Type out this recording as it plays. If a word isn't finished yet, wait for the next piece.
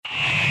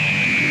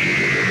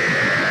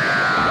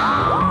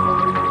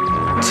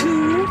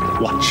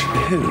Watch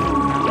Who?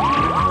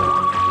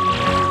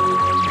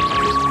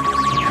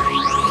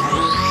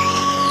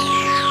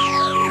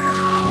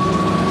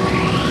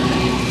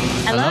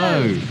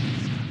 Hello.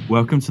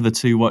 Welcome to the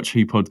To Watch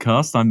Who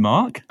podcast. I'm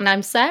Mark. And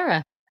I'm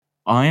Sarah.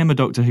 I am a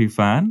Doctor Who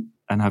fan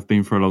and have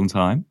been for a long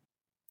time.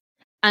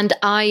 And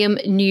I am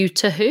new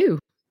to Who.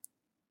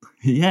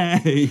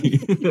 Yay!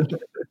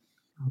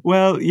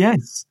 Well,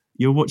 yes,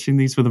 you're watching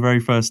these for the very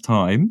first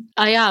time.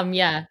 I am,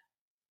 yeah.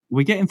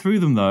 We're getting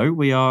through them, though.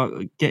 We are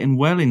getting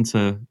well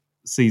into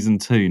season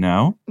 2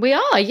 now. We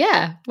are,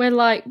 yeah. We're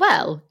like,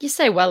 well, you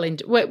say well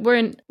into.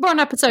 We're on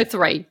episode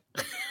 3.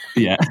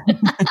 Yeah.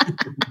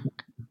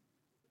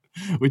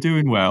 We're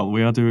doing well.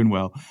 We are doing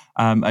well.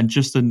 And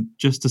just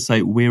to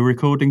say, we're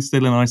recording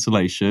still in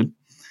isolation.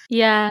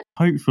 Yeah.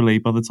 Hopefully,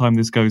 by the time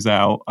this goes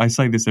out, I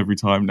say this every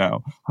time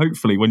now,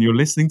 hopefully when you're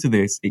listening to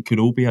this, it could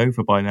all be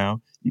over by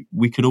now.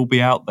 We could all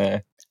be out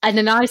there. And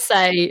then I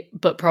say,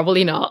 but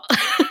probably not.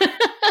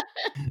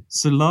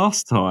 So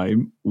last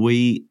time,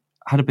 we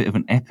had a bit of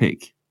an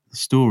epic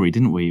story,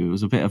 didn't we? It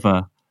was a bit of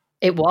a...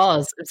 It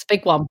was. It's a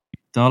big one.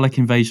 Dalek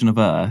invasion of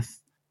Earth.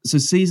 So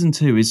season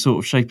 2 is sort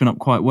of shaping up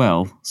quite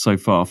well so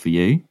far for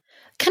you.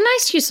 Can I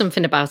ask you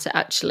something about it,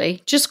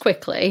 actually? Just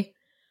quickly.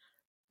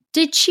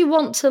 Did she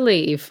want to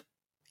leave?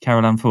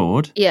 Carol Ann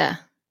Ford? Yeah.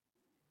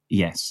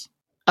 Yes.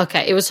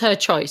 Okay, it was her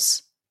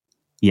choice.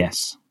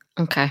 Yes.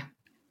 Okay.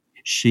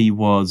 She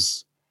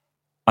was,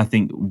 I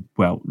think,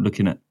 well,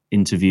 looking at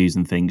interviews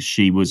and things,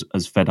 she was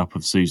as fed up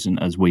of Susan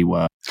as we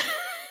were.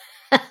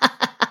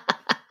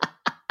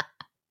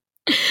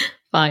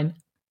 Fine.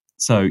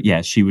 So,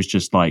 yeah, she was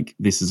just like,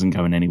 this isn't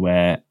going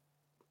anywhere.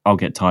 I'll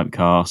get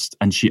typecast.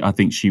 And I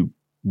think she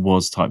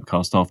was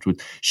typecast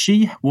afterwards.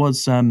 She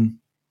was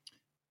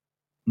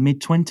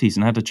mid-20s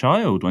and had a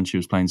child when she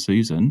was playing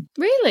Susan.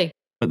 Really?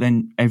 But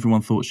then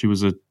everyone thought she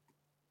was a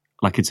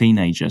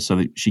teenager, so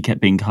that she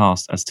kept being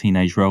cast as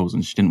teenage roles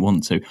and she didn't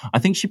want to. I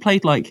think she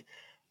played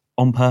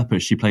on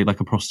purpose, she played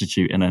like a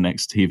prostitute in her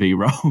next TV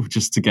role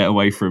just to get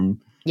away from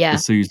the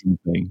Susan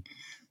thing.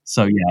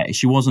 So, yeah,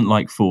 she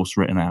wasn't force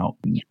written out.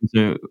 Was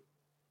there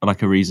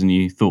a reason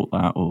you thought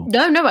that? Or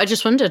No, I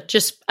just wondered.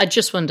 I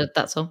just wondered,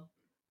 that's all.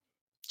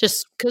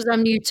 Just because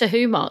I'm new to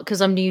Who, Mark,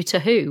 because I'm new to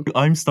Who.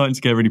 I'm starting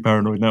to get really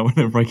paranoid now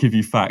whenever I give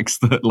you facts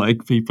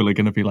that people are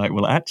going to be like,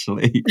 well,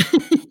 actually.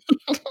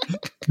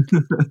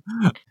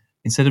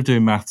 Instead of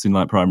doing maths in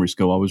primary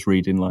school, I was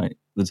reading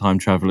the Time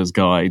Traveller's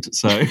Guide.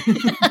 So,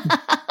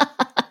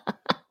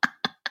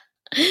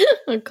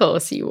 of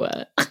course you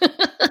were.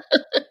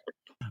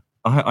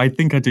 I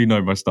think I do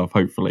know my stuff,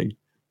 hopefully,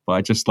 but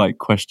I just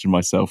question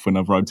myself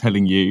whenever I'm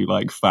telling you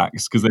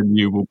facts, because then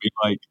you will be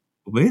like,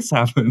 well, this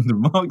happened and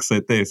Mark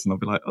said this, and I'll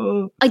be like,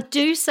 oh. I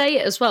do say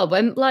it as well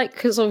when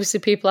because obviously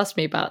people ask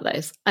me about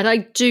this, and I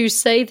do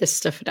say this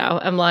stuff now.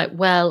 I'm like,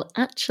 well,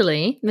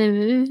 actually.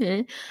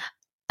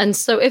 And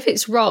so if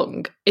it's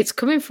wrong, it's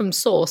coming from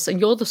source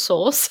and you're the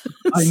source.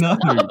 I know.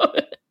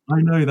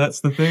 I know, that's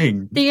the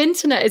thing. The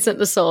internet isn't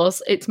the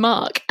source, it's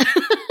Mark.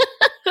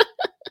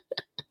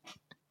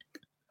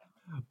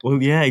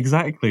 Well, yeah,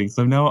 exactly.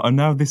 So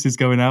now this is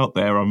going out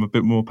there, I'm a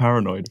bit more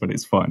paranoid, but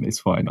it's fine. It's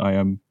fine. I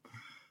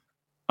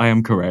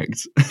am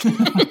correct.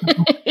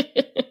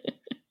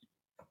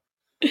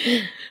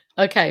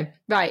 Okay,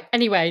 right.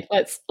 Anyway,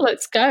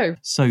 let's go.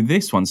 So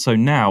this one. So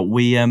now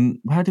we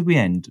how did we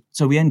end?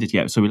 So we ended,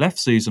 yeah. So we left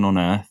Susan on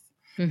Earth.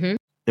 Mm-hmm.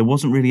 There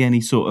wasn't really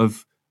any sort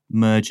of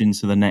merge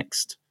into the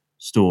next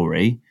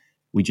story.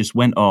 We just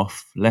went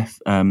off,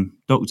 left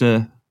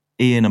Dr.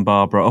 Ian and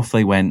Barbara, off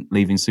they went,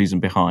 leaving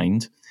Susan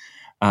behind.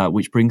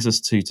 Which brings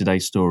us to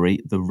today's story,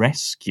 The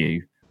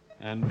Rescue.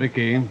 And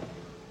Vicky,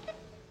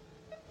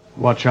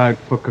 watch out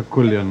for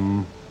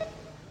Kakulian.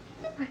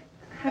 I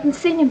haven't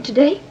seen him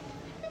today.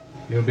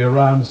 He'll be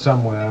around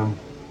somewhere.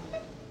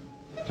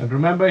 And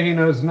remember, he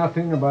knows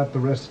nothing about the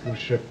rescue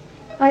ship.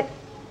 I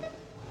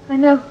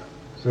know.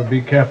 So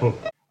be careful.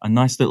 A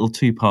nice little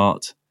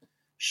 2-part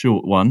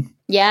short one.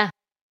 Yeah.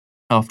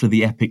 After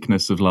the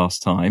epicness of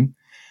last time.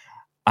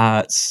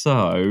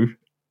 So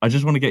I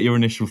just want to get your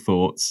initial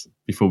thoughts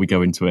before we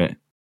go into it.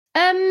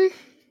 It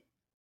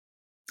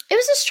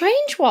was a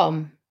strange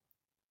one.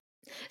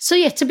 So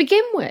yeah, to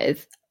begin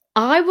with,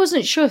 I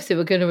wasn't sure if they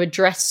were going to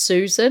address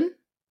Susan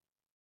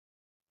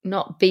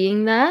not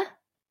being there.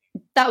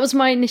 That was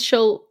my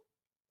initial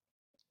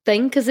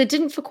thing, because they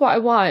didn't for quite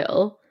a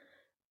while.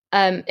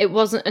 It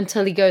wasn't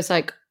until he goes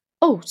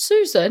oh,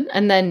 Susan,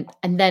 and then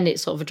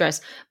it's sort of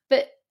addressed.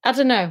 But I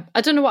don't know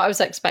what I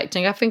was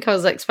expecting. I think I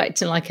was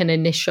expecting an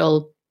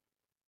initial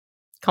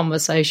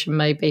conversation,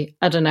 maybe.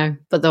 I don't know,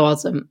 but there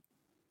wasn't.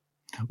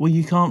 Well,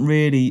 you can't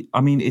really... I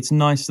mean, it's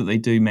nice that they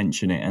do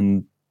mention it,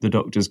 and the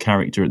Doctor's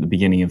character at the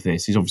beginning of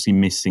this, he's obviously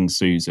missing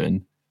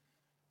Susan.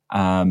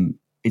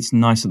 It's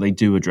nice that they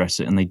do address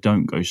it and they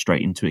don't go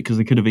straight into it, because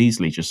they could have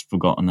easily just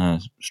forgotten her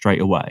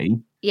straight away.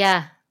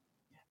 Yeah.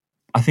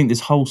 I think this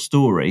whole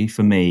story,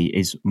 for me,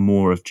 is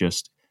more of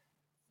just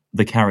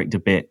the character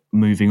bit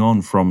moving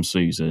on from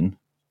Susan,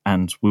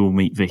 and we'll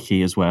meet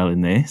Vicky as well in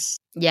this.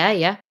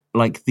 Yeah.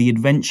 The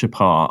adventure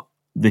part,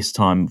 this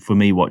time, for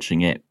me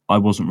watching it, I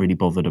wasn't really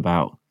bothered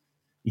about,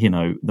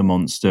 the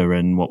monster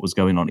and what was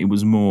going on. It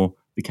was more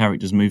the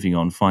characters moving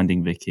on,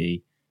 finding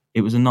Vicky.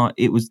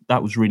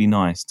 That was really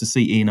nice to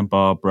see Ian and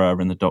Barbara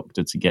and the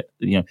Doctor to get,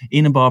 Ian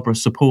and Barbara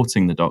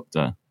supporting the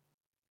Doctor.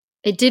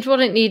 It did what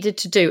it needed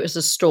to do as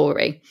a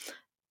story.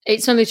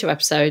 It's only 2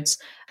 episodes.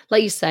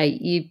 Like you say,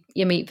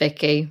 you meet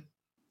Vicky.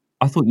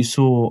 I thought you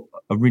saw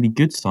a really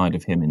good side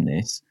of him in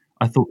this.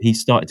 I thought he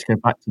started to go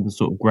back to the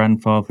sort of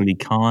grandfatherly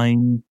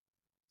kind.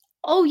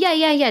 Oh,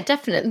 yeah,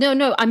 definitely.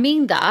 No, I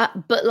mean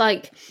that, but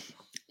like,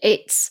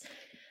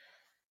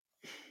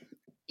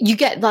 you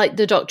get like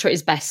the Doctor at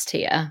his best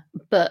here,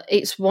 but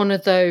it's one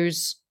of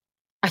those,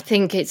 I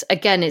think it's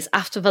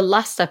after the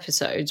last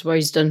episodes where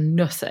he's done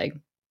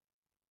nothing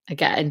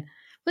again.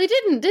 Well, he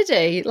didn't, did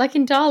he? Like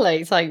in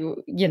Daleks, like,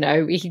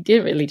 he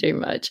didn't really do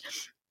much.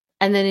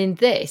 And then in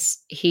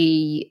this,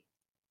 he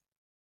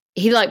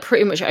like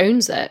pretty much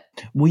owns it.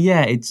 Well,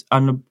 yeah,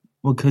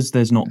 because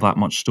there's not that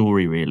much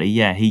story really.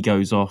 Yeah, he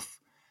goes off.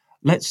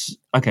 Let's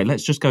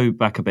just go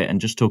back a bit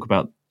and just talk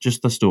about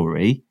just the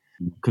story.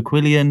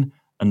 Quillian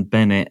and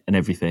Bennett and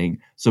everything.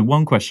 So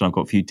one question I've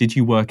got for you, did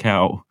you work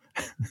out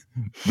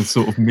the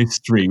sort of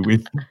mystery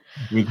with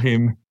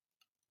him?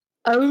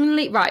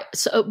 Only, right.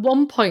 So at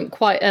one point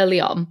quite early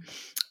on,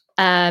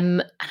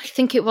 I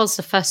think it was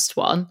the first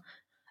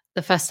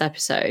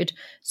episode.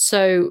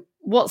 So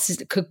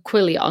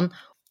Quillian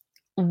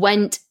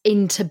went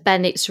into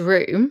Bennett's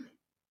room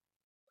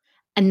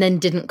and then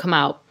didn't come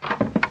out.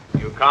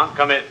 You can't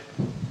come in.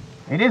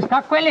 It is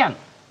Quillian.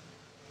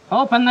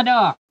 Open the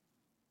door.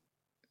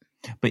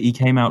 But he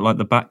came out like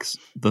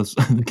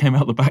they came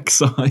out the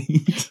backside.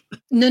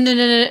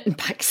 No,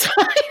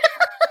 backside.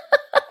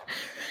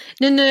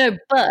 No,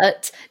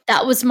 but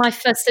that was my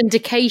first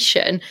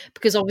indication,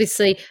 because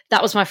obviously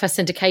that was my first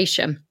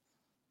indication.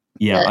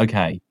 Yeah,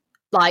 okay.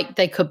 Like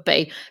they could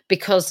be,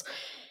 because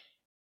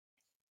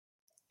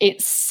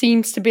it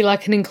seems to be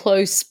like an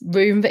enclosed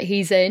room that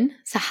he's in.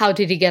 So how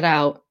did he get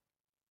out?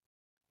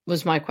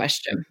 Was my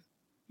question.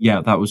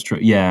 Yeah, that was true.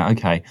 Yeah,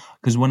 okay.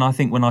 Because when I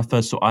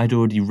first saw, I'd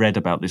already read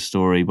about this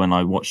story when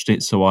I watched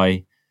it, so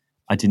I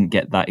didn't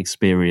get that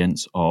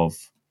experience of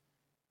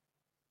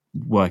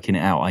working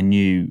it out. I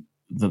knew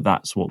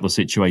that's what the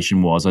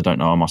situation was. I don't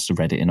know. I must have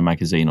read it in a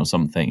magazine or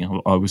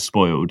something. I was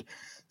spoiled.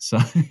 So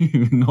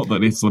not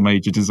that it's a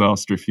major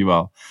disaster, if you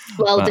will.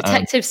 Well,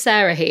 Detective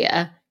Sarah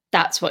here,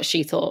 that's what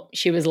she thought.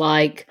 She was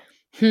like,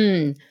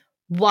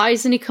 why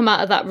hasn't he come out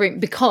of that room?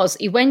 Because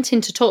he went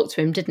in to talk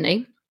to him, didn't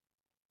he?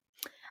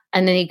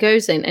 And then he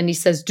goes in and he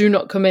says, do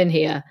not come in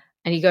here.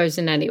 And he goes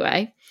in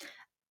anyway.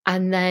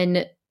 And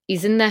then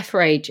he's in there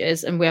for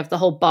ages. And we have the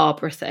whole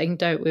Barbara thing,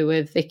 don't we,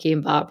 with Vicky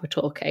and Barbara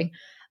talking.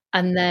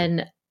 And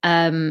then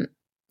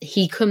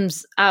he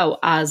comes out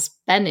as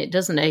Bennett,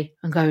 doesn't he?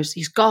 And goes,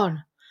 he's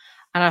gone.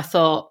 And I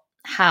thought,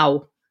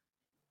 how?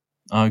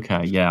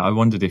 Okay, yeah. I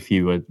wondered if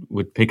you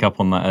would pick up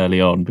on that early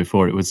on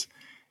before it was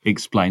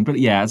explained. But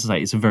yeah, as I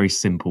say, it's a very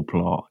simple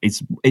plot.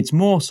 It's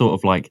more sort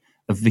of like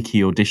a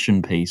Vicky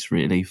audition piece,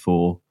 really,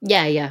 for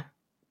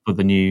for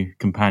the new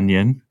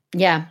companion.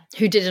 Yeah,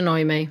 who did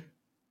annoy me.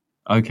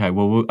 Okay,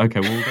 we'll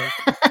go.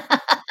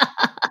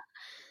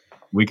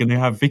 We're going to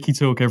have Vicky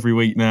talk every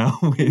week now.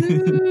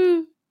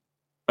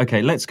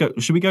 Okay, let's go.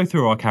 Should we go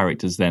through our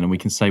characters then, and we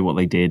can say what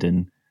they did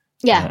and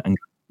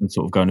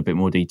sort of go in a bit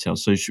more detail.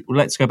 So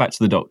let's go back to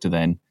the Doctor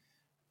then,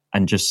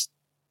 and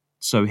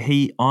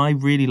I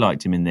really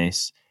liked him in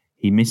this.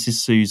 He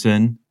misses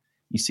Susan.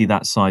 You see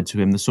that side to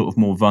him, the sort of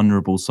more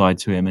vulnerable side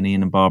to him, and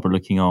Ian and Barbara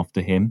looking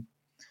after him.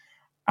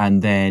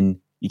 And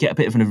then you get a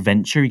bit of an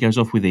adventure. He goes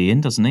off with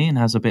Ian, doesn't he? And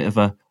has a bit of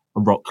a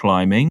rock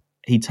climbing.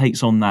 He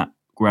takes on that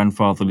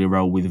grandfatherly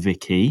role with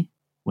Vicky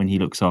when he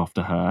looks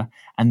after her.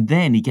 And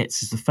then he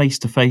gets the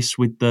face-to-face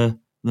with the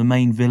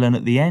main villain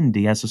at the end.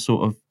 He has a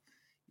sort of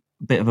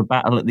bit of a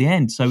battle at the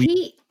end. So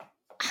he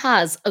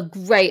has a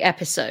great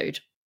episode.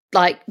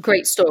 Like,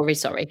 great story,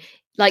 sorry.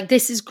 Like,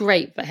 this is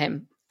great for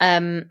him.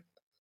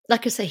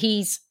 Like I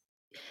say,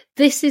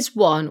 this is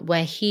one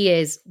where he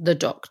is the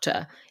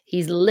Doctor.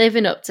 He's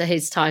living up to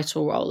his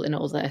title role in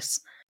all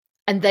this.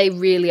 And they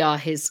really are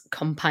his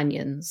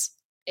companions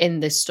in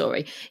this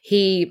story.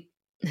 He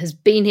has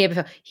been here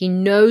before. He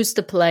knows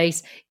the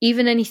place.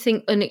 Even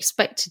anything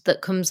unexpected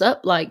that comes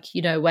up, like,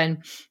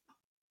 when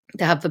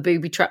they have the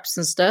booby traps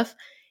and stuff,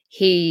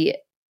 he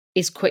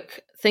is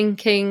quick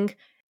thinking.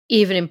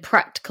 Even in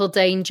practical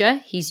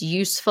danger, he's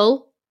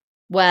useful,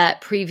 where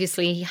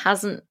previously he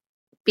hasn't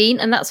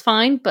been, and that's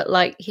fine, but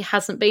like he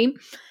hasn't been.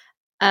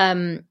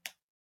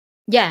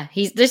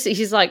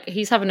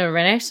 He's having a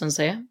renaissance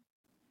here.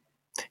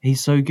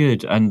 He's so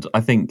good. And I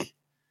think,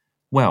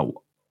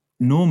 well,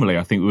 normally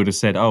I think we would have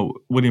said, oh,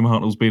 William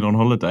Hartnell's been on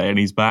holiday and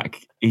he's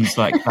back. He's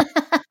like,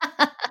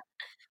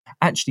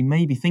 actually,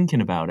 maybe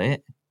thinking about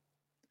it,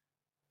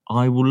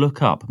 I will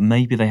look up.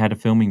 Maybe they had a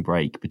filming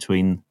break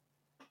between,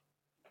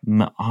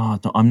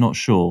 I'm not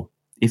sure.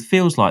 It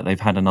feels like they've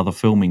had another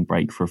filming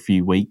break for a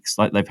few weeks,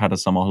 like they've had a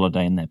summer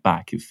holiday and they're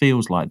back. It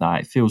feels like that.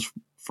 It feels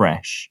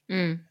fresh.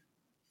 Well,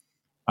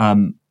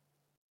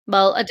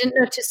 I didn't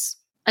notice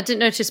I didn't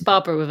notice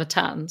Barbara with a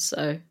tan,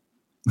 so...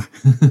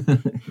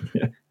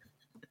 Yeah.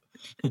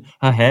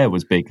 Her hair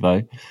was big,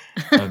 though.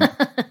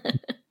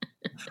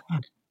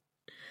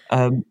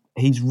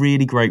 He's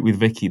really great with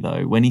Vicky,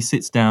 though. When he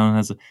sits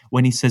down,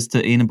 when he says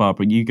to Ian and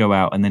Barbara, "You go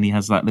out," and then he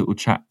has that little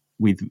chat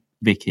with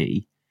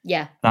Vicky.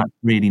 Yeah, that's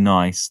really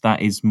nice. I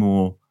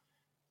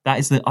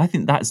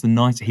think that's the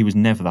nice. He was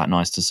never that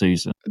nice to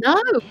Susan.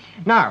 no.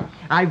 Now,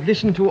 I've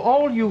listened to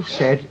all you've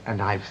said,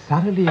 and I've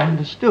thoroughly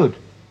understood.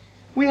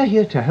 We are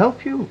here to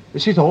help you.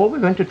 This is all we're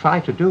going to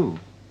try to do.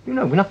 You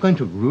know, we're not going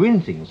to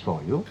ruin things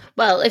for you.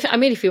 Well, if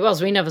he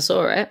was, we never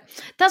saw it.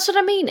 That's what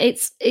I mean.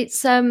 It's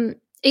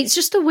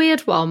just a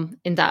weird one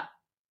in that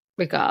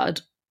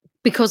regard,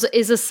 because it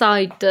is a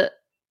side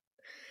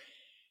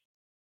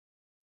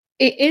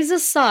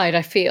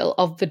I feel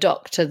of the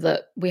Doctor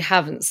that we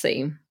haven't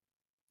seen.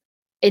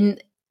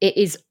 It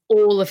is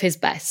all of his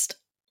best.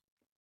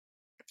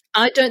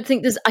 I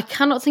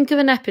cannot think of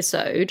an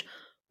episode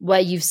where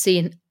you've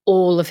seen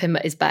all of him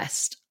at his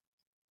best.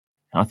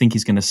 I think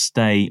he's going to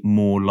stay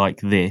more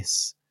like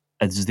this,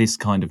 as this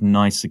kind of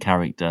nicer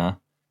character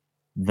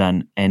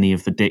than any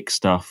of the dick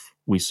stuff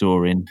we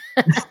saw in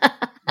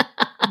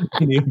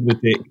any of the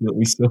dick that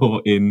we saw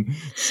in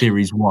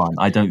series 1.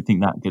 I don't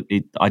think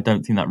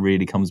that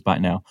really comes back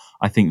now.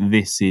 I think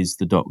this is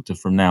the Doctor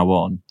from now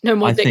on. No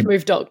more dick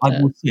move Doctor. I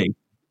will see.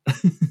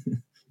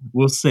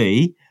 We'll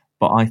see,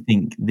 but I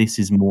think this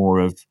is more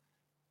of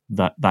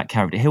that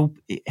character.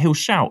 He'll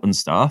shout and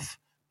stuff,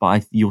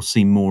 but you'll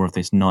see more of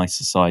this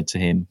nicer side to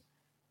him.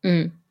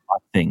 I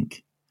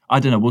think. I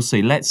don't know. We'll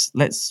see. Let's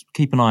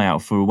keep an eye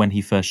out for when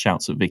he first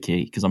shouts at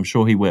Vicky, because I'm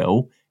sure he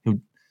will.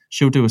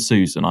 She'll do a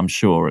Susan, I'm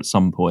sure, at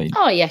some point.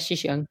 Oh yeah,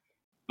 she's young.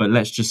 But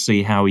let's just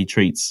see how he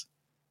treats.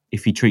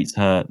 If he treats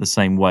her the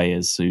same way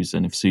as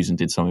Susan, if Susan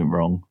did something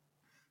wrong.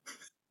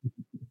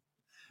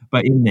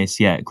 But in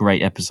this,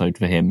 great episode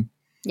for him.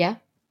 Yeah.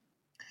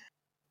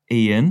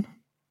 Ian.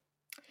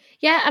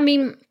 Yeah, I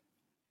mean,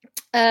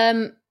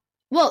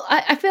 well,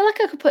 I feel like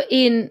I could put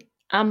Ian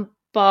and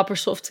Barbara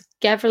sort of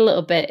together a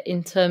little bit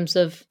in terms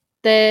of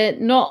they're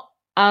not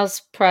as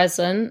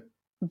present.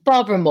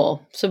 Barbara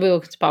more, so we will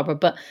get to Barbara,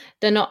 but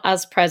they're not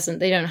as present.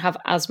 They don't have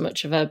as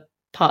much of a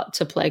part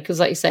to play because,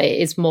 like you say,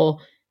 it is more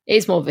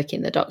Vicky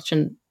and the Doctor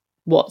and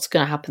what's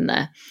going to happen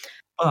there.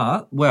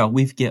 But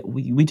we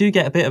do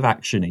get a bit of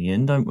action,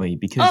 Ian, don't we?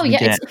 Because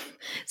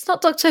it's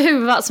not Doctor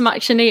Who without some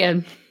action,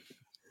 Ian.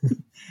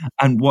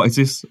 And what is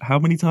this? How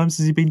many times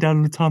has he been down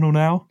in the tunnel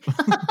now?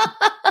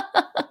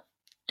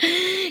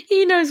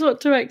 He knows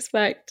what to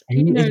expect.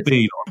 He knows.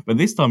 But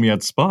this time he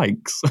had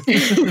spikes.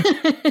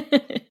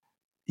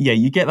 Yeah,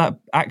 you get that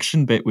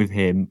action bit with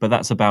him, but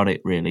that's about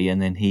it, really.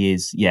 And then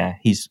he's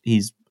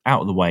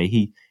out of the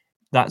way.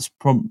 That's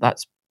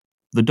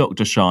the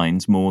Doctor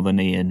shines more than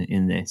Ian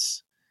in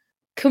this.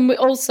 Can we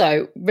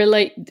also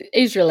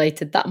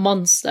related that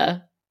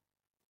monster?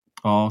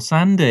 Oh,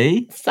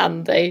 Sandy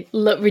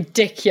looked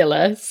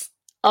ridiculous.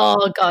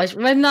 Oh gosh,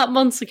 when that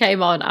monster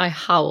came on, I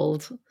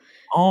howled.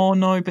 Oh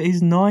no, but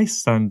he's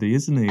nice, Sandy,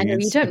 isn't he? I know,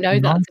 you don't know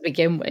that to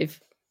begin with.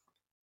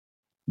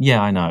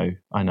 Yeah, I know,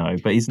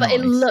 but he's nice. But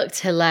it looked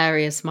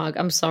hilarious, Mark.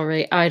 I'm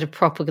sorry. I had a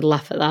proper good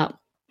laugh at that.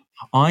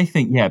 I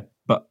think,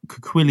 but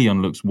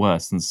Quillion looks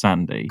worse than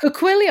Sandy.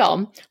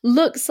 Quillion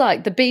looks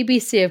like the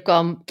BBC have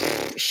gone,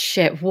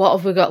 shit, what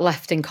have we got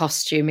left in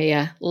costume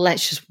here?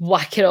 Let's just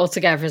whack it all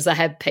together as a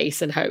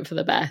headpiece and hope for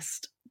the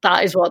best.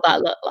 That is what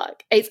that looked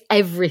like. It's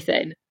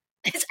everything.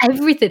 It's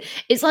everything.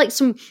 It's like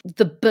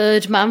the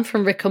Birdman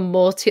from Rick and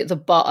Morty at the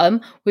bottom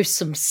with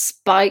some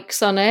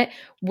spikes on it,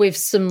 with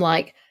some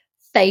like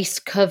face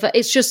cover.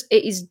 It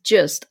is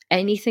just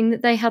anything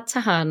that they had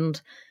to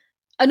hand.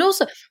 And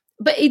also,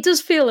 but it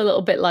does feel a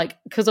little bit like,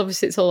 because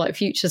obviously it's all like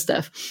future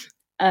stuff,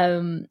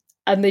 and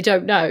they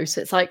don't know.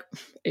 So it's like,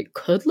 it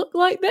could look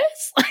like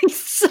this. Like,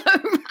 so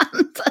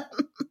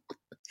random.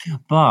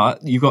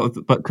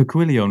 But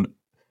Quillion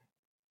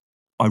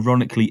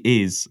ironically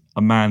is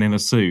a man in a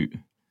suit.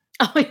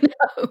 Oh, I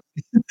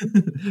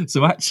know.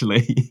 So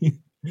actually,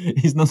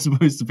 he's not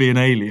supposed to be an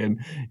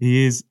alien.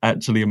 He is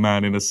actually a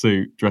man in a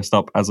suit dressed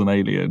up as an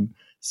alien.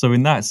 So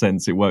in that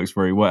sense, it works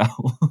very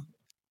well.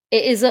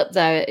 It is up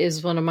there. It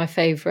is one of my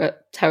favourite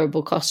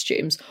terrible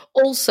costumes.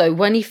 Also,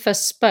 when he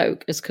first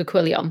spoke as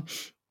Quillion,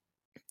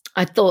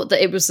 I thought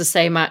that it was the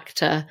same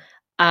actor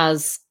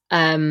as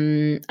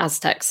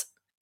Aztecs.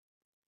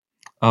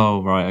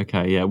 Oh, right.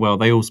 Okay. Yeah. Well,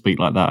 they all speak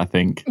like that, I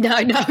think.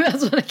 No,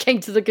 that's what I came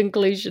to the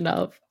conclusion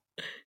of.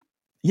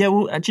 Yeah,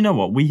 well, do you know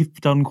what? We've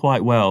done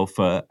quite well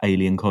for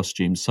alien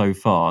costumes so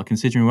far,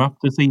 considering we're up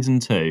to season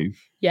 2.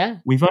 Yeah.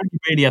 We've only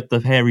really had the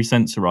hairy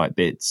Sensorite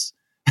bits.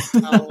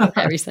 Oh,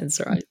 hairy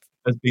Sensorite.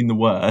 Has been the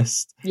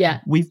worst.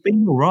 Yeah. We've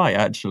been all right,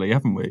 actually,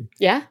 haven't we?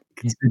 Yeah.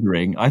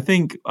 Considering, I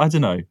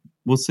don't know.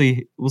 We'll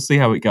see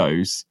how it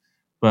goes.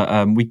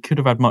 But we could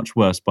have had much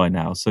worse by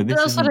now. So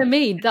that's what I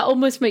mean. That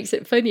almost makes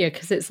it funnier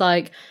because it's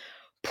like,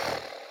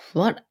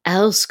 what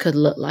else could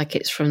look like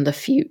it's from the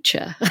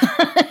future?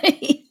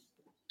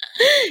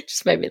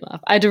 Just made me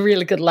laugh. I had a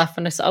really good laugh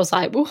when I was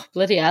like, "Oh,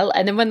 bloody hell!"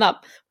 And then when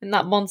that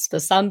monster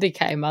Sandy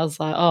came, I was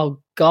like,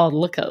 "Oh God,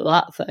 look at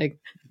that thing."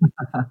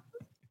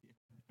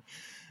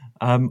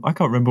 I can't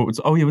remember what was.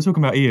 Oh yeah, we're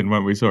talking about Ian,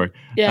 weren't we? Sorry.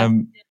 Yeah.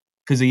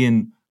 Because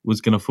Ian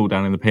was going to fall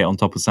down in the pit on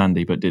top of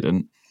Sandy, but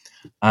didn't.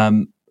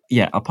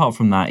 Yeah. Apart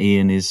from that,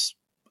 Ian is.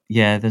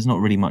 Yeah, there's not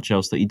really much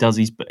else that he does.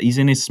 He's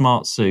in his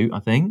smart suit, I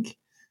think.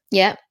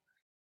 Yeah.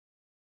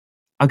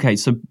 Okay,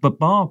 but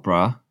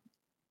Barbara,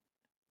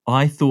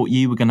 I thought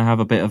you were going to have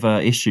a bit of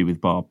an issue with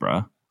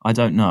Barbara. I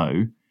don't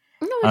know.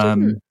 No, I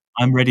didn't.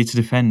 I'm ready to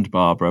defend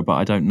Barbara, but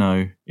I don't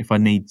know if I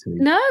need to.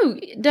 No,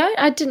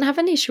 I didn't have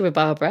any issue with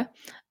Barbara.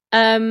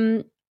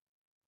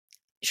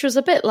 She was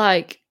a bit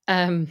like.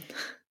 In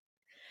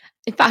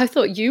fact, I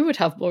thought you would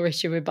have more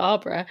issue with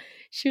Barbara.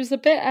 She was a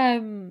bit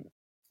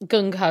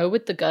gung ho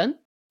with the gun.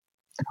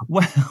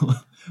 Well,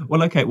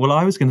 okay. Well,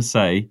 I was going to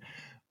say,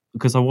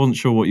 because I wasn't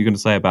sure what you're going to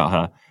say about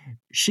her.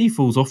 She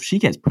falls off. She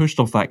gets pushed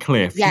off that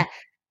cliff. Yeah.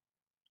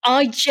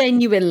 I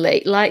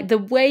genuinely, like, the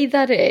way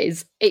that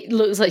is, it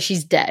looks like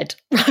she's dead.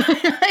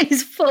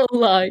 It's full,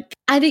 like,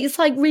 and it's,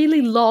 like,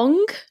 really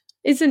long,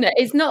 isn't it?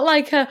 It's not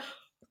like a,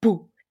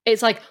 boo.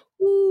 It's like,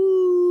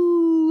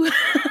 ooh.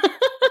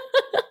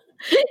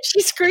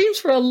 She screams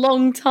for a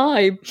long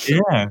time.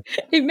 Yeah.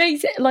 It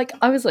makes it, like,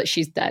 I was like,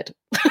 she's dead.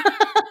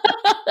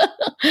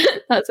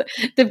 That's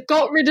it. They've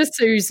got rid of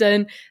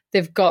Susan.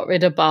 They've got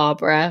rid of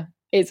Barbara.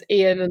 It's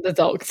Ian and the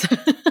doctor.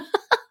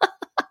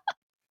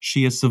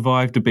 She has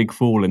survived a big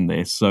fall in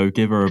this, so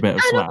give her a bit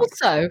of slack. And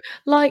also,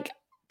 like,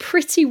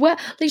 pretty well.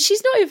 Like,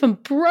 she's not even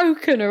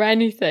broken or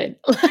anything.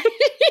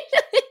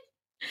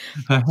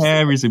 Her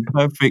hair is in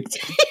perfect.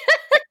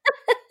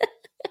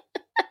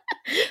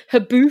 Her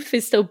boof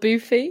is still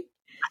boofy.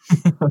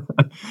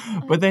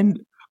 But then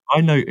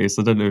I noticed,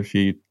 I don't know if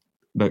you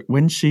look,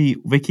 when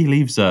Vicky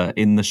leaves her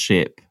in the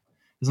ship,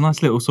 there's a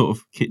nice little sort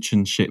of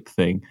kitchen ship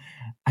thing,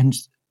 and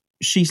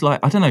she's like,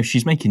 I don't know,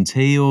 she's making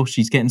tea or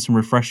she's getting some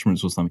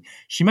refreshments or something.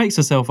 She makes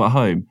herself at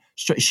home.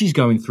 She's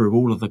going through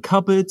all of the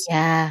cupboards.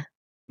 Yeah.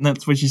 And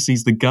that's when she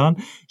sees the gun.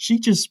 She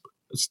just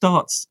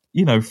starts,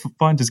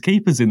 finders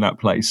keepers in that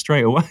place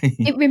straight away.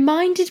 It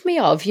reminded me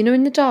of,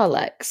 in the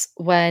Daleks,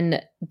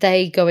 when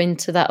they go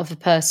into that other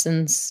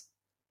person's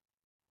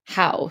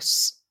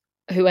house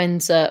who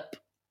ends up,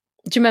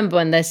 do you remember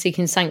when they're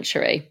seeking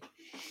sanctuary?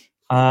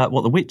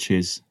 What, the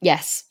witches?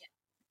 Yes.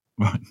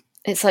 Right.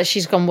 It's like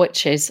she's gone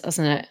witches,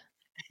 hasn't it?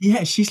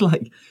 Yeah, she's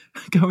like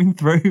going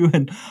through,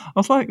 and I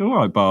was like, all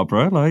right,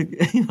 Barbara, like,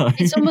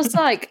 It's almost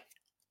like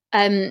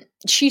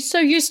she's so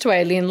used to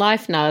alien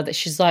life now that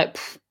she's like,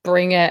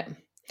 bring it.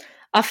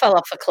 I fell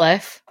off a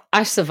cliff.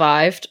 I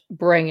survived.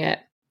 Bring it.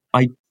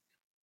 I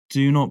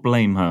do not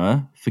blame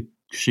her for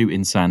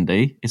shooting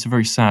Sandy. It's a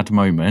very sad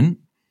moment.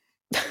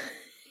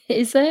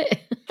 Is it?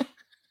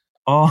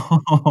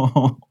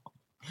 Oh,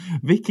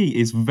 Vicky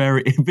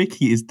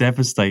is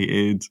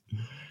devastated.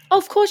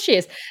 Of course she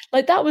is.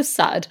 Like, that was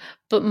sad.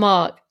 But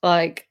Mark,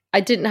 like,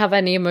 I didn't have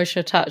any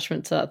emotional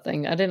attachment to that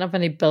thing. I didn't have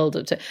any build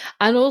up to it.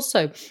 And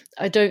also,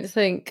 I don't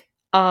think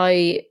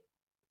I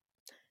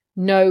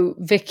know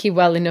Vicky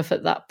well enough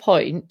at that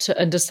point to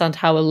understand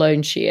how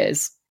alone she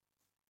is.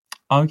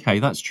 Okay,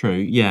 that's true.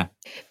 Yeah.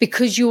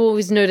 Because you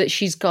always know that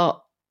she's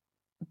got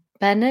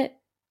Bennett.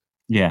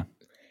 Yeah.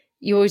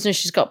 You always know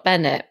she's got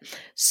Bennett.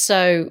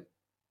 So,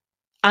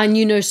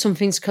 and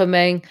something's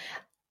coming.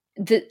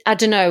 I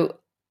don't know.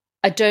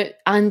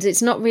 And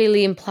it's not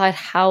really implied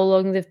how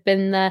long they've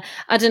been there.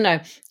 I don't know.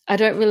 I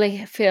don't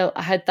really feel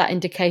I had that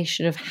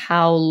indication of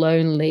how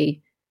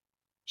lonely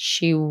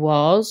she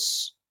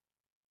was.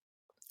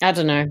 I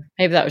don't know.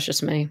 Maybe that was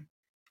just me.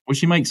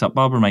 Well,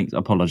 Barbara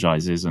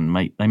apologises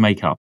and they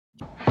make up.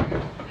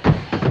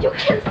 You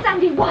killed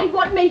Sandy. Why?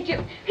 What made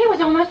you? He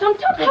was almost on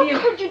top of you.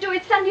 How could you do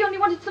it? Sandy only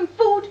wanted some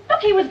food.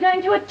 Look, he was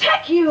going to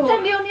attack you.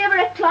 Sandy only ever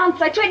ate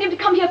plants. I trained him to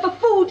come here for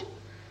food.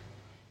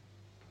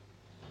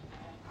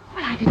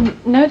 Well, I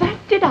didn't know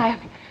that, did I?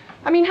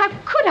 I mean, how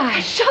could I? I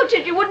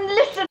shouted, you wouldn't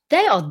listen.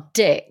 They are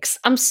dicks.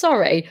 I'm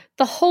sorry.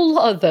 The whole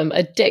lot of them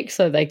are dicks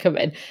so they come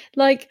in.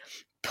 Like,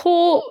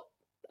 poor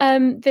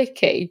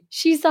Vicky.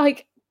 She's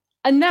like,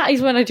 and that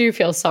is when I do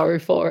feel sorry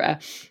for her.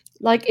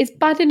 Like, it's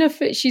bad enough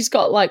that she's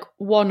got, like,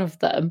 one of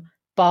them,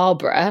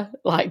 Barbara,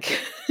 like,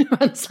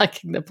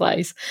 ransacking the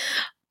place.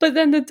 But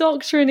then the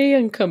doctor and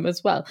Ian come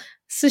as well.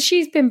 So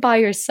she's been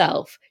by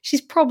herself.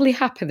 She's probably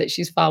happy that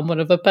she's found one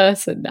other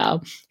person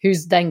now,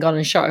 who's then gone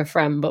and shot her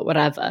friend, but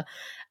whatever.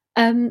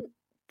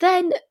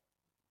 Then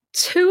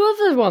two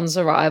other ones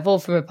arrive, all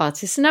from a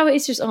party. So now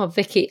it's just,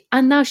 Vicky.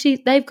 And now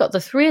they've got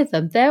the three of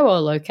them. They're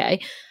all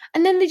okay.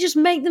 And then they just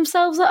make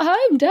themselves at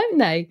home, don't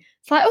they?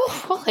 It's like,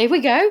 oh, well, here we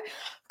go.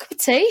 Cup of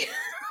tea.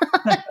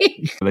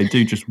 They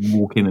do just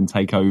walk in and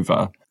take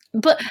over.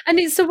 And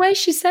it's the way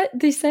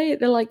they say it.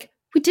 They're like,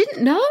 we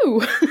didn't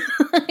know.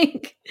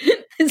 Like,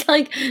 It's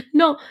like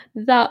not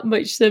that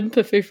much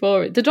sympathy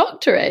for it. The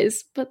Doctor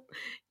is, but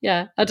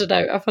yeah, I don't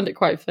know. I found it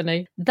quite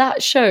funny.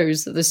 That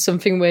shows that there's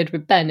something weird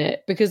with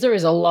Bennett because there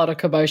is a lot of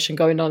commotion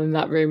going on in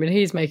that room and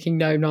he's making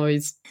no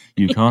noise.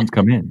 You can't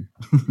come in.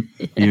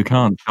 You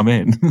can't come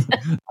in.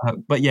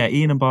 But yeah,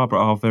 Ian and Barbara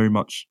are very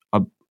much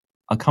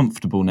are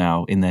comfortable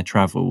now in their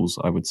travels,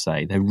 I would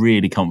say. They're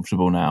really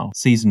comfortable now.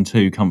 Season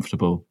 2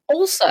 comfortable.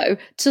 Also,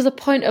 to the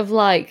point of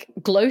like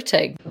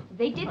gloating.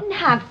 They didn't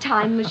have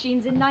time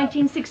machines in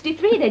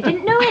 1963. They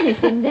didn't know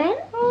anything then.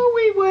 Oh,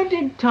 we weren't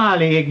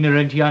entirely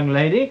ignorant, young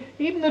lady.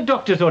 Even the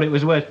Doctor thought it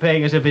was worth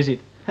paying us a visit.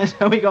 That's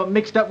how we got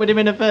mixed up with him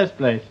in the first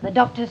place. The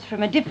Doctor's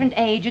from a different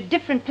age, a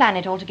different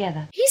planet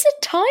altogether. He's a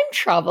time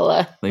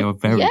traveller. They are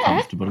very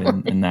comfortable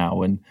in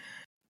now and,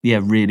 yeah,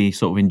 really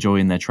sort of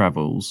enjoying their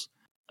travels.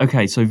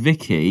 Okay, so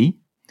Vicky,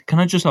 can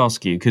I just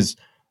ask you, because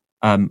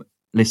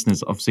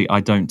listeners, obviously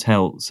I don't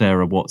tell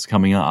Sarah what's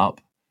coming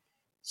up.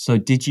 So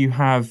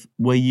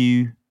were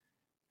you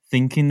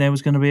thinking there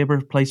was going to be a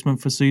replacement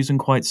for Susan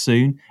quite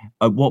soon?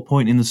 At what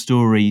point in the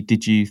story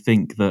did you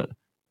think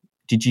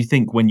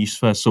when you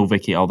first saw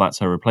Vicky, oh, that's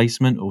her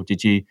replacement? Or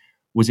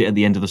was it at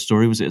the end of the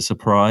story? Was it a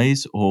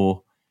surprise?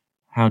 Or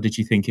how did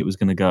you think it was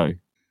going to go?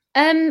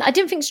 I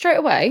didn't think straight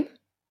away.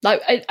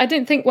 Like, I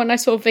didn't think when I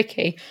saw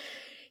Vicky,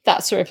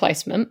 that's a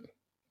replacement.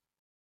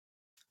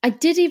 I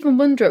did even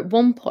wonder at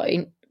one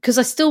point, because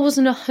I still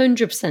wasn't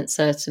 100%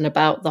 certain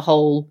about the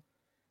whole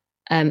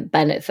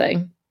Bennett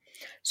thing.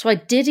 So I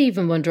did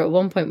even wonder at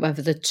one point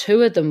whether the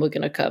two of them were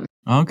going to come.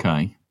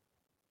 Okay.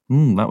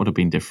 That would have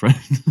been different.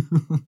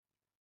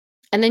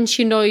 And then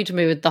she annoyed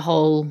me with the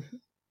whole,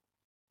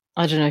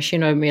 I don't know, she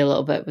annoyed me a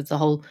little bit with the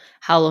whole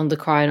how long the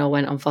crying all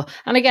went on for.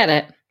 And I get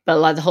it, but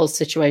like the whole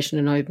situation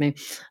annoyed me.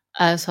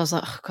 So I was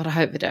like, oh God, I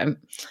hope they don't.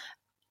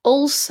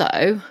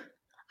 Also,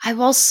 I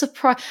was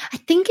surprised. I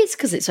think it's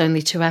because it's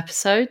only 2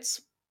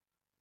 episodes.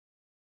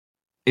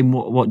 In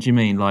what do you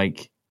mean?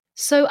 Like,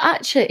 so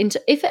actually,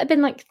 if it had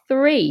been like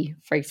 3,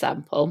 for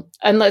example,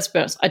 and let's be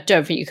honest, I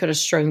don't think you could have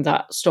strung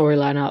that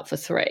storyline out for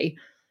 3.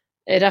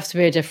 It'd have to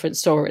be a different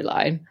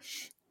storyline.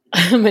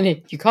 I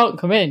mean, you can't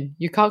come in.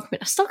 You can't come in.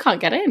 I still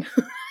can't get in.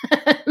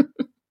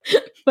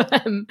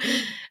 But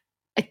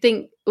I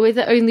think with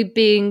it only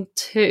being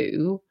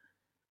 2,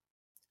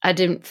 I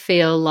didn't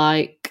feel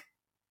like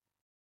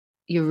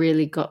you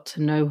really got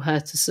to know her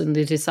to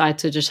suddenly decide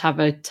to just have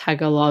her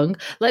tag along.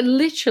 Like,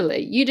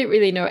 literally, you didn't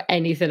really know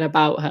anything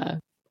about her.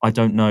 I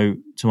don't know,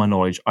 to my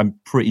knowledge. I'm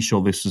pretty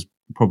sure this was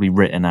probably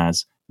written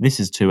as, this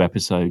is 2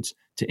 episodes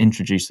to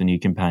introduce the new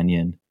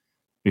companion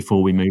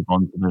before we move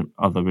on to the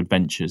other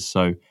adventures.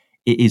 So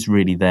it is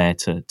really there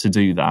to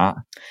do that.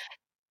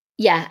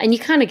 Yeah, and you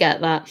kind of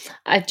get that.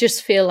 I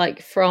just feel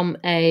like from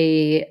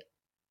a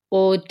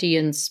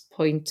audience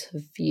point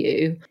of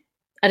view,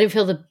 I didn't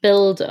feel the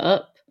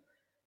build-up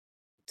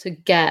to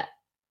get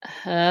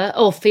her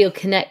or feel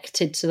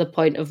connected to the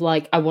point of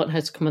like, I want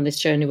her to come on this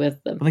journey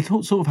with them. But they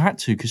sort of had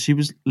to, because she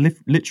was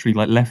literally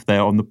like left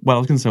there on the, well, I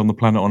was going to say on the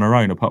planet on her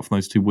own, apart from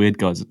those 2 weird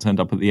guys that turned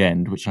up at the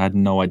end, which I had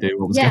no idea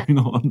what was going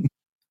on.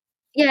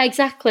 Yeah,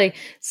 exactly.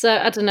 So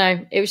I don't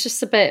know. It was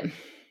just a bit,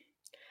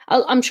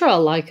 I'm sure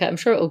I'll like her. I'm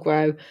sure it'll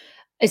grow.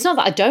 It's not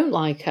that I don't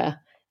like her.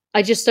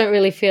 I just don't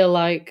really feel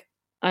like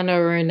I know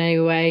her in any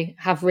way,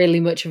 have really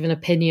much of an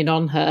opinion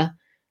on her,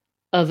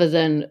 other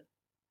than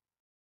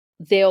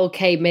they all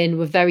came in,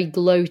 were very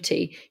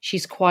gloaty.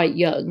 She's quite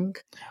young.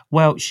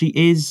 Well,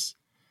 she's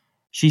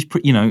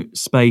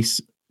space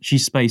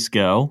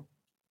girl,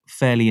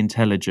 fairly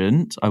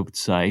intelligent, I would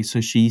say.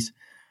 So she's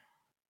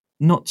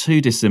not too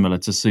dissimilar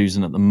to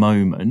Susan at the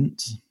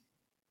moment.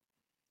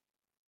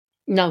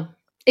 No.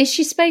 Is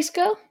she Space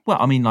Girl? Well,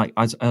 I mean,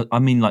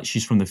 like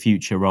she's from the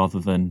future rather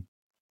than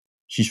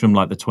she's from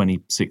like the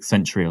 26th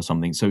century or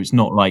something. So it's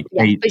not like...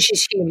 Yeah, but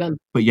she's human.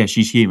 But yeah,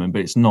 she's human,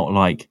 but it's not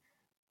like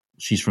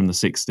she's from the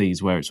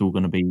 60s where it's all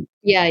going to be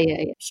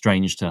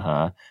strange to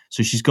her.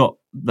 So she's got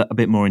a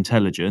bit more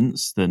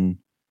intelligence than...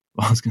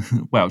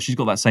 Well, she's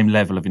got that same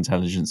level of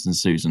intelligence than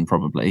Susan,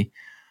 probably.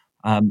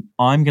 I'm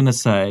going to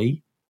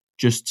say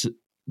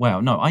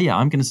I'm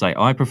going to say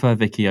I prefer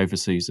Vicky over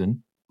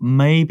Susan,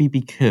 maybe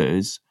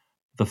because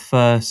the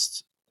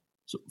first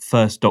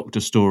Doctor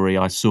story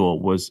I saw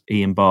was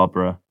Ian,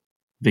 Barbara,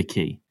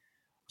 Vicky.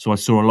 So I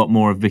saw a lot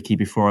more of Vicky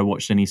before I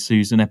watched any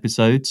Susan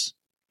episodes.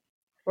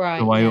 Right.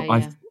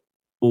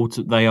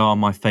 So they are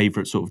my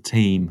favourite sort of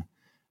team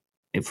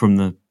from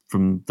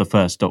the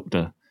first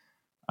Doctor.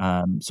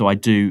 So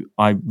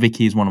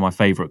Vicky is one of my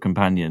favourite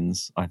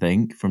companions, I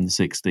think, from the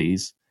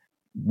 60s.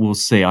 We'll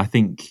see. I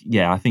think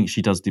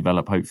she does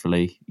develop,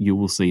 hopefully. You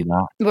will see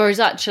that. Whereas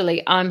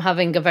actually, I'm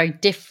having a very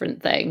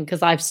different thing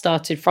because I've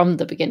started from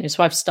the beginning.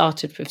 So I've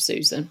started with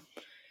Susan.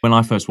 When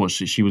I first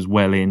watched it, she was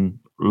well in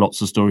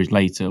lots of stories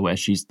later where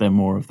they're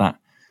more of that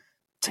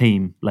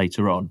team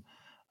later on.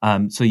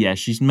 So yeah,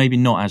 she's maybe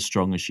not as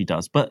strong as she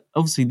does. But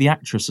obviously the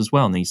actress as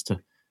well needs to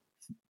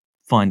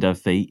find her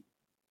feet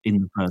in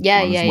the first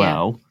one as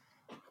well.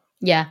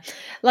 Yeah.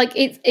 Like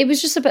it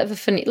was just a bit of a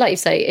funny, like you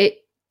say,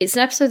 it's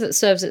an episode that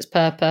serves its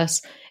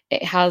purpose.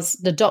 It has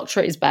the Doctor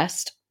at his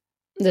best.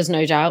 There's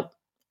no doubt.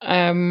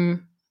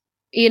 Ian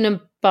and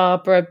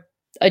Barbara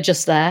are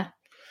just there.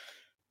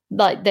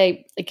 Like,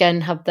 they,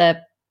 again, have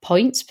their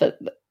points, but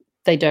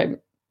they don't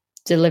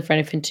deliver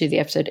anything to the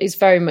episode. It's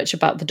very much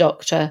about the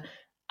Doctor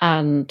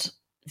and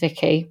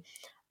Vicky.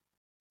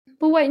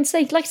 We'll wait and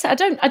see. Like I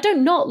said, I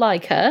don't not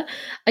like her.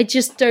 I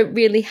just don't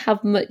really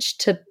have much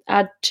to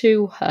add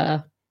to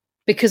her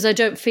because I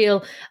don't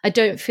feel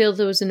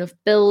there was enough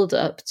build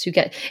up to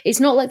get. It's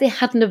not like they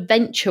had an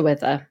adventure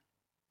with her.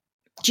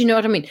 Do you know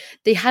what I mean?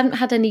 They hadn't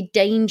had any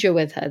danger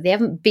with her. They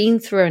haven't been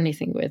through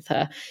anything with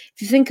her.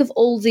 If you think of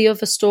all the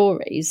other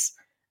stories,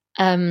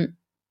 all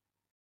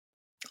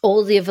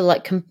the other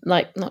like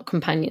not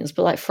companions,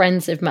 but like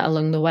friends they've met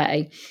along the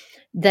way,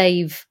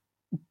 they've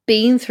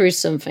been through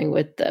something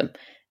with them.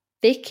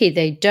 Vicky,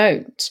 they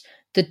don't.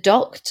 The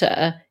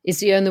Doctor is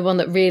the only one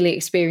that really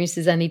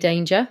experiences any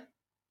danger.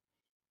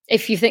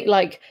 If you think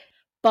like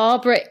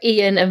Barbara,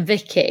 Ian, and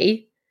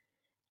Vicky,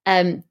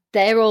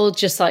 they're all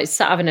just like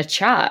sat having a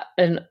chat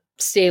and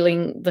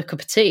stealing the cup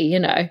of tea, you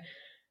know.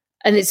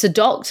 And it's a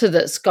Doctor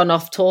that's gone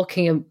off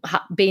talking and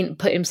being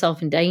put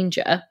himself in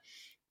danger.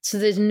 So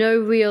there's no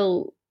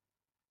real.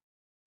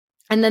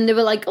 And then they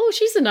were like, "Oh,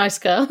 she's a nice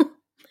girl.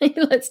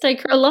 Let's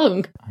take her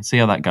along." See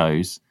how that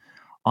goes.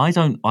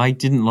 I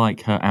didn't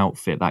like her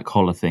outfit, that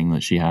collar thing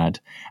that she had,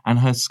 and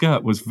her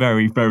skirt was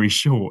very, very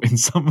short in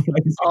some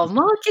ways. Oh,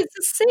 Mark,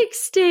 it's the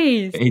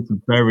 60s.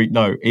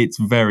 It's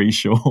very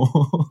short.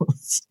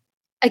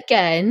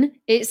 Again,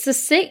 it's the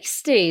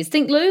 60s.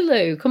 Think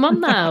Lulu. Come on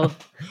now.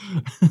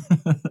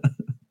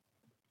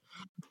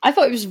 I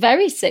thought it was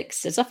very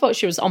 60s. I thought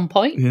she was on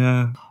point.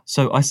 Yeah.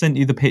 So I sent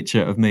you the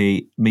picture of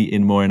me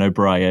meeting Maureen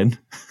O'Brien.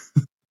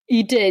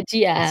 You did,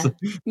 yeah.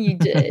 You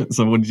did.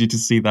 So I wanted you to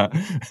see that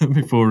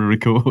before we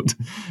record.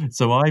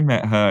 So I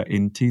met her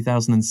in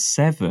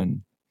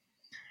 2007.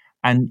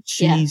 And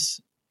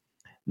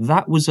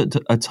that was at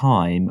a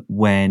time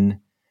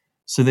when,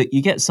 so that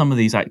you get some of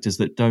these actors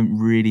that don't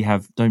really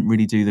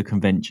do the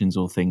conventions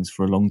or things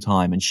for a long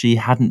time. And she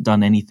hadn't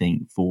done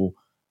anything for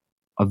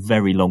a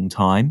very long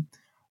time.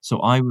 So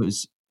I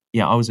was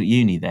at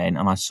uni then,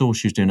 and I saw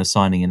she was doing a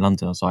signing in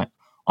London. I was like,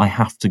 I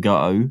have to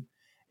go.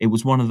 It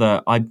was one of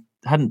the,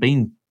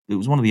 it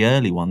was one of the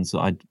early ones that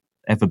I'd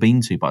ever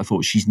been to, but I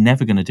thought she's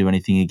never going to do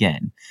anything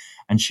again.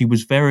 And she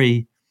was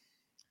lovely,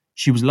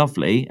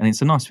 and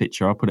it's a nice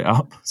picture. I'll put it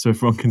up so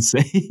everyone can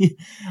see.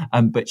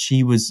 But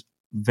she was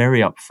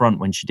very upfront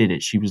when she did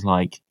it. She was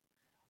like,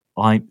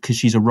 because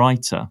she's a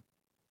writer.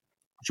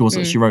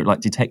 She wrote like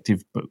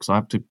detective books.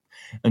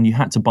 And you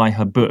had to buy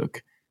her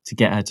book to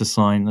get her to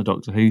sign the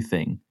Doctor Who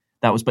thing.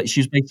 But she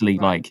was basically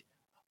like,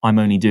 I'm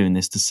only doing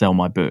this to sell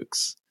my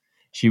books.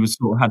 She was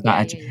sort of had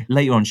that. Yeah.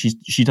 Later on,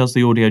 she does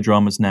the audio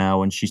dramas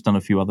now, and she's done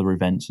a few other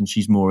events, and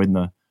she's more in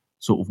the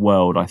sort of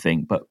world, I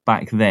think. But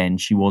back then,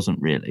 she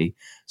wasn't really.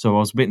 So I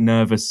was a bit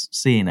nervous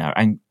seeing her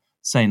and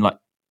saying like,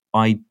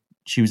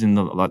 she was in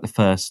one of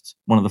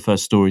the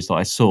first stories that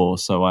I saw.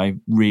 So I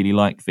really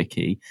liked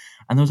Vicky,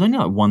 and there was only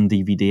like one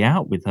DVD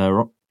out with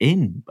her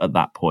in at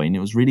that point. It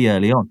was really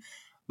early on,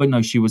 but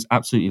no, she was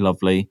absolutely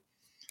lovely,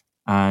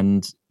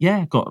 and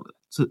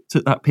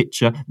took that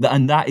picture,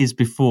 and that is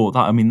before that.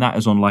 I mean, that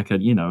is on like a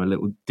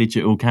little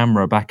digital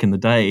camera back in the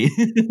day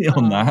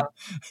on that.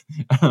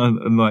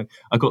 And like,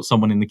 I got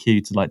someone in the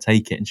queue to like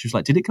take it, and she was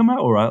like, "Did it come out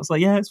all right?" I was like,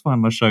 "Yeah, it's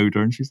fine." I showed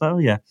her, and she's like, "Oh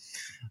yeah."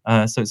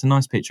 So it's a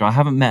nice picture. I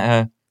haven't met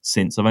her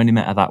since. I've only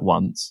met her that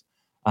once.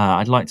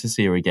 I'd like to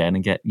see her again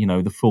and get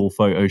the full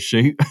photo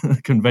shoot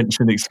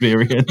convention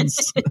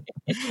experience.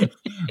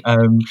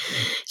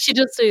 She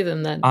does do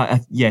them then.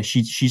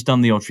 She's done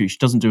the odd few. She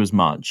doesn't do as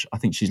much. I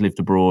think she's lived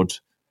abroad.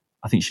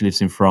 I think she lives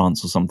in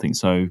France or something,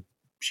 so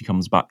she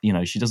comes back.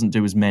 She doesn't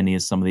do as many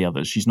as some of the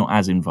others. She's not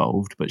as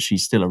involved, but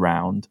she's still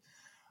around.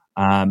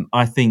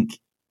 I think,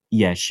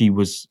 she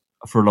was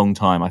for a long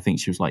time. I think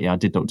she was like, I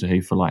did Doctor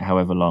Who for like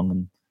however long,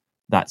 and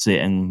that's it,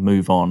 and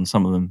move on.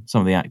 Some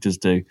of the actors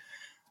do.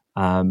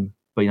 But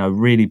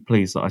really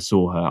pleased that I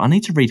saw her. I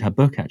need to read her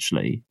book,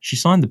 actually. She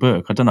signed the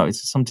book. I don't know,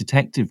 it's some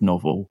detective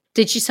novel.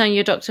 Did she sign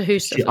your Doctor Who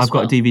stuff I've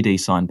got a DVD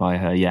signed by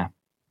her, yeah.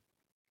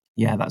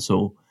 Yeah, that's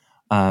all.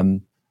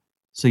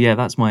 So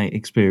that's my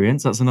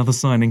experience. That's another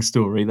signing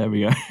story. There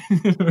we go.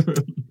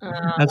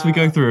 As we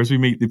go through, as we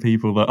meet the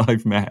people that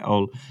I've met,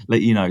 I'll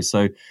let you know.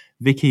 So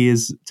Vicky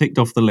is ticked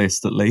off the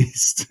list at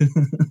least.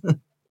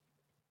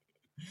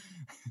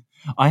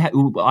 I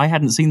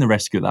hadn't seen The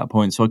Rescue at that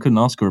point, so I couldn't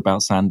ask her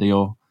about Sandy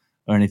or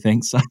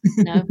anything. So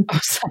no,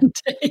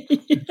 Sandy.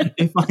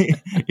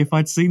 if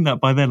I'd seen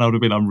that by then, I would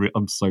have been.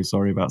 I'm so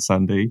sorry about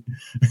Sandy.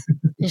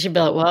 You should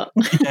be like, what?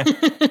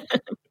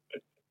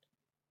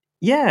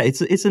 Yeah,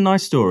 it's a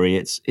nice story.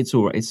 It's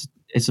all right.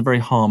 It's a very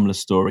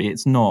harmless story.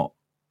 It's not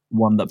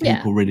one that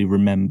people really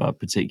remember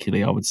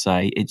particularly. I would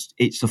say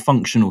it's a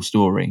functional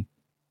story.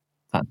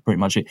 That's pretty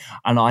much it.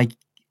 And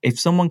if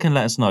someone can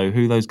let us know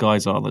who those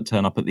guys are that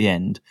turn up at the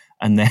end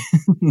and then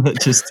that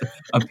just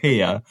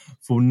appear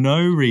for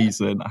no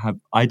reason,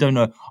 I don't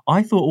know.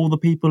 I thought all the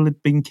people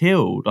had been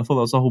killed. I thought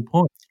that was the whole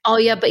point. Oh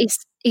yeah, but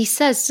he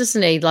says,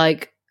 doesn't he,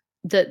 like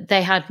that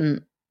they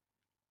hadn't.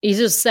 He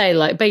does say,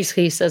 like,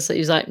 basically he says that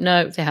he's like,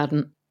 no, they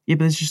hadn't. Yeah,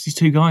 but there's just these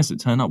two guys that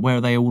turn up. Where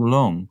are they all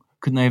along?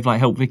 Couldn't they have like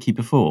helped Vicky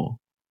before?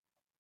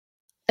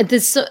 And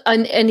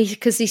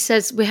because he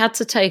says we had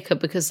to take her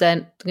because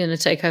they're going to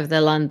take over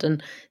their land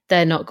and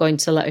they're not going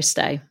to let her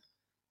stay.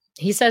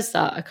 He says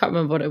that. I can't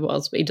remember what it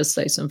was, but he does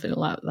say something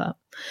like that.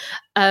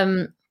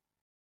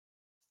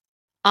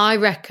 I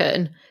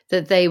reckon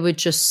that they were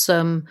just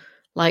some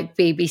like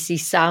BBC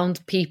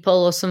sound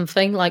people or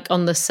something like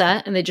on the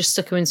set, and they just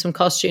stuck them in some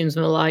costumes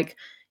and were like,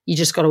 you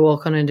just got to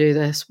walk on and do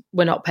this.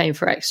 We're not paying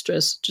for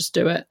extras. Just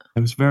do it. It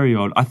was very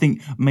odd. I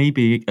think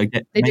maybe...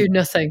 do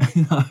nothing.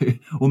 No.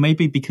 Well,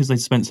 maybe because they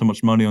spent so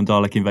much money on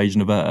Dalek Invasion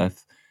of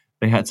Earth,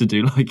 they had to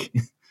do like,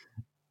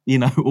 you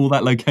know, all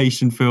that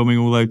location filming,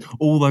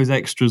 all those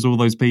extras, all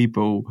those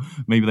people.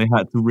 Maybe they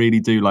had to really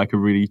do like a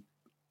really,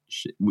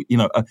 you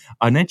know,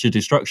 an Edge of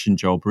Destruction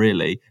job,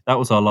 really. That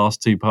was our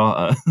last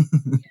two-parter.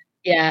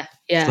 Yeah,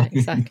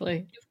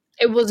 exactly.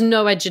 It was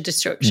no Edge of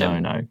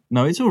Destruction.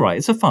 No, it's all right.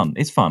 It's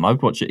fun. I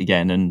would watch it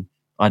again and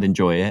I'd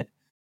enjoy it.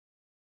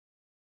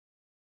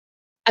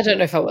 I don't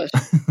know if I would.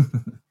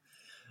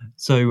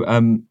 So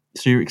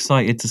you're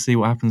excited to see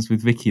what happens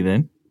with Vicky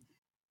then?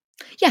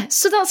 Yeah,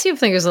 so that's the other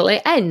thing, is that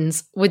it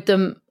ends with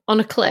them on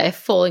a cliff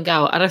falling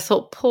out, and I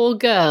thought, poor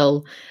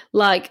girl.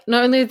 Like,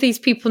 not only are these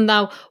people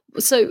now...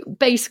 So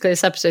basically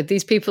this episode,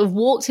 these people have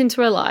walked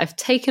into her life,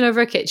 taken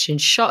over her kitchen,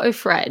 shot her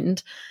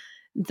friend,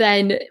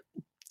 then...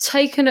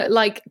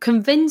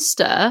 convinced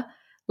her,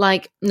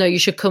 like, no, you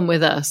should come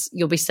with us.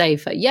 You'll be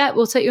safer. Yeah,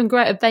 we'll take you on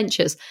great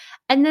adventures.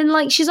 And then,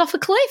 like, she's off a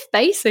cliff,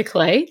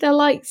 basically. They're,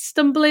 like,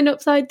 stumbling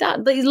upside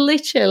down. It's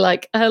literally,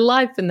 like, her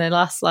life in the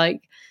last,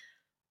 like,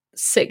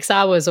 6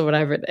 hours or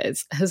whatever it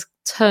is has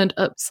turned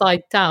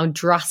upside down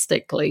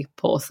drastically,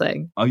 poor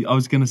thing. I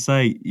was going to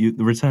say, the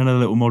return of the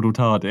little model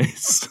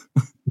TARDIS.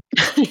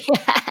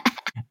 Yeah.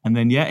 And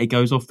then, it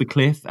goes off the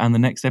cliff, and the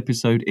next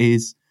episode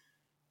is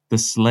The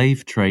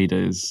Slave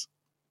Traders.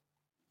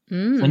 So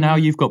now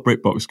you've got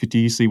BritBox. Do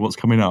you see what's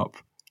coming up?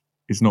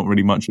 It's not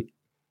really much.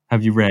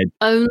 Have you read?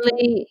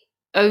 Only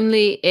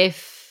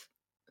if...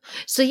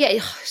 So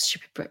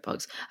stupid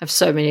BritBox. I have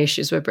so many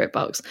issues with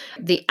BritBox.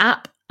 The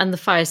app and the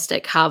Fire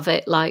Stick have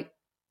it like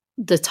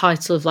the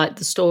title of like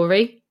the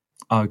story.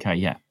 Okay,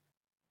 yeah.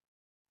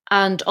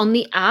 And on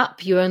the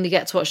app, you only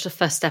get to watch the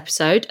first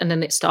episode and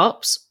then it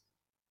stops.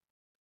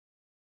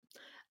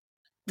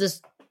 The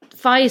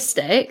Fire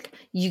Stick,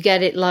 you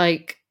get it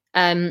like...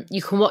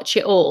 you can watch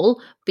it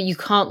all, but you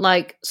can't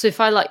like... So if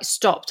I like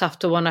stopped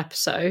after one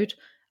episode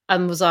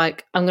and was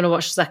like, I'm going to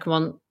watch the second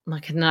one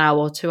like in an hour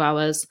or 2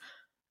 hours,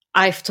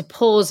 I have to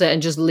pause it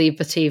and just leave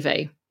the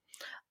TV.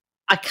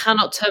 I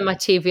cannot turn my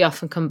TV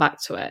off and come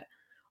back to it.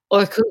 Or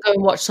I couldn't go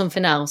and watch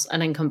something else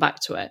and then come back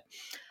to it.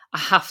 I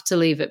have to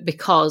leave it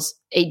because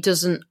it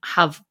doesn't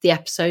have the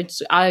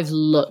episodes. I've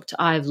looked.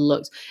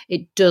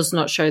 It does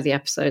not show the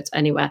episodes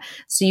anywhere.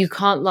 So you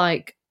can't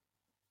like...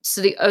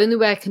 So the only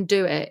way I can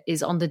do it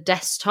is on the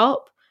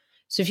desktop.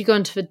 So if you go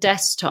into the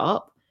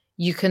desktop,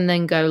 you can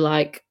then go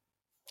like,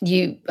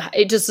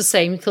 it does the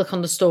same, you click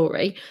on the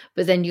story,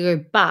 but then you go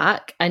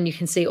back and you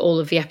can see all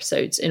of the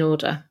episodes in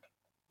order.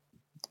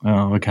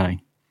 Oh, okay.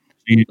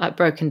 Like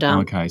broken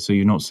down. Okay, so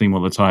you're not seeing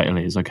what the title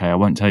is. Okay, I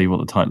won't tell you what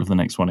the title of the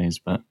next one is,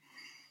 but I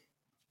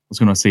was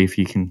going to see if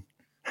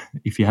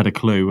you had a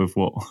clue of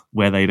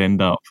where they'd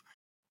end up.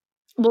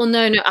 Well,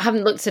 no, I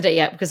haven't looked at it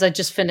yet because I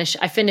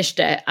finished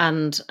it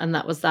and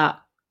that was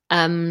that.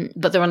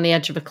 But they're on the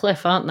edge of a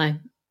cliff, aren't they?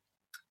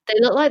 They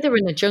look like they're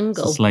in a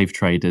jungle. It's Slave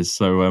Traders,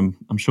 so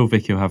I'm sure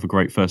Vicky will have a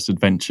great first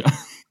adventure.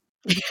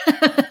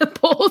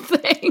 Poor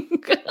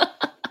thing.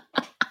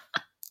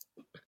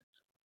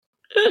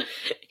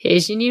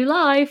 Here's your new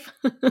life.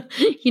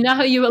 You know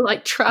how you were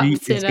like trapped in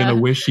She's going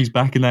to wish she's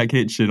back in that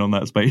kitchen on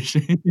that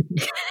spaceship.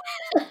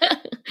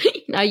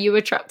 Now you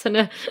were trapped on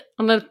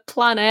a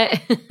planet.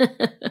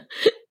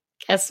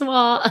 Guess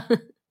what?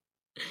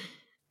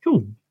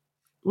 Cool.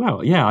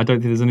 Well, yeah, I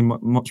don't think there's any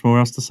much more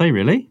else to say,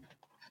 really,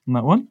 on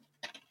that one.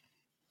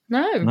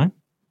 No.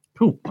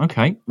 Cool.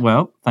 Okay.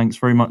 Well, thanks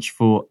very much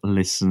for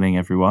listening,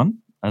 everyone,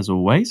 as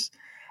always.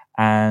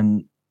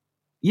 And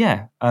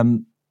yeah,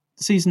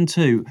 season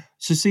 2.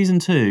 So season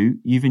 2,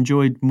 you've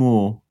enjoyed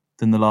more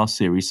than the last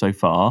series so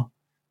far.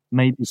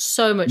 Maybe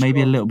so much. Maybe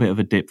more. A little bit of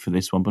a dip for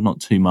this one, but not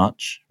too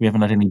much. We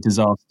haven't had any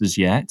disasters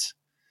yet.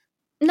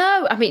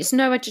 No, I mean it's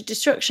no Edge of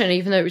Destruction,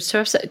 even though it was 2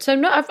 episodes. So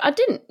no, I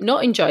didn't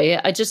not enjoy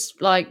it. I just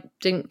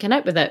didn't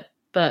connect with it.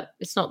 But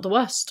it's not the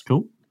worst.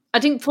 Cool. I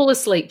didn't fall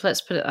asleep.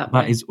 Let's put it that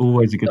way. That is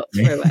always a good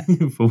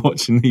thing for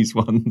watching these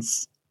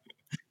ones.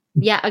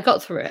 Yeah, I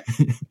got through it.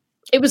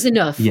 It was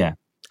enough. Yeah.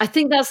 I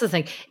think that's the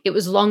thing. It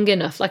was long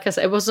enough. Like I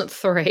said, it wasn't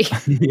 3.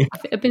 Yeah.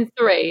 If it had been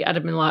 3, I'd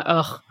have been like,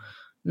 oh,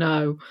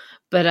 no.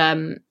 But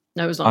no,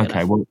 it was long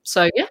enough. Well,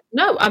 so yeah,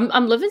 no,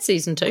 I'm loving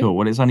season 2. Cool.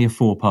 Well, it's only a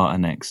 4-parter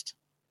next.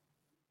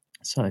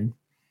 So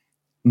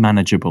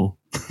manageable.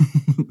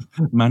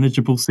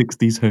 Manageable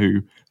 60s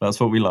Who. That's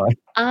what we like.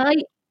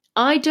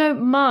 I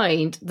don't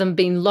mind them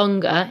being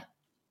longer.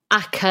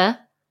 Aka,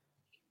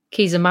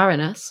 Keys and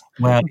Marinus.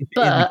 Well,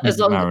 But as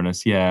long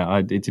Marinus, yeah,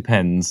 it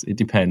depends. It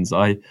depends.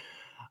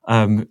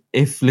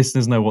 If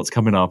listeners know what's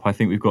coming up, I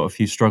think we've got a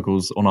few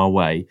struggles on our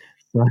way.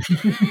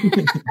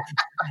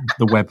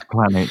 The web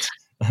planet.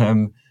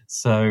 And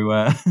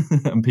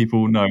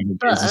people know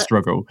it's a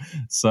struggle.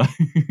 So,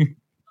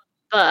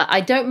 but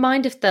I don't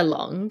mind if they're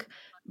long.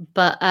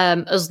 But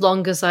as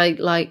long as they're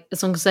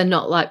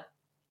not like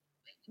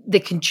they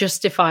can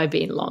justify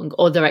being long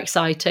or they're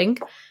exciting.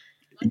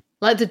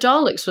 Like the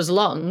Daleks was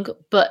long,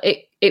 but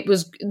it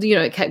was,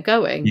 it kept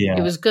going. Yeah.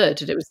 It was good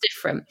and it was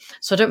different.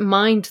 So I don't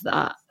mind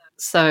that.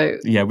 So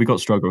yeah, we got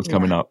struggles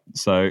coming up.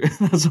 So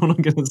that's all I'm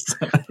going to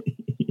say.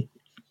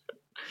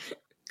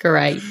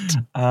 Great.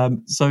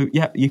 So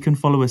yeah, you can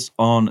follow us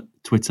on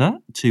Twitter,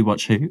 To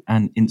Watch Who,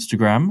 and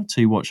Instagram,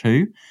 To Watch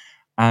Who.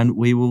 And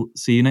we will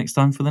see you next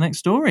time for the next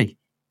story.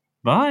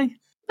 Bye.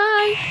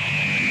 Bye.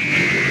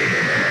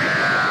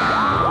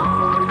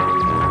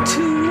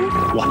 To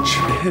Watch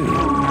Who.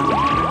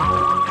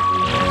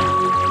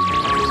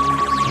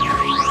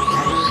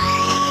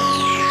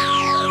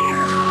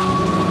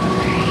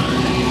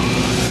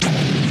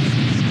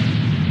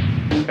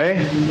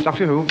 Hey,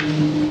 Doctor Who?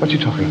 What are you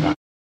talking about?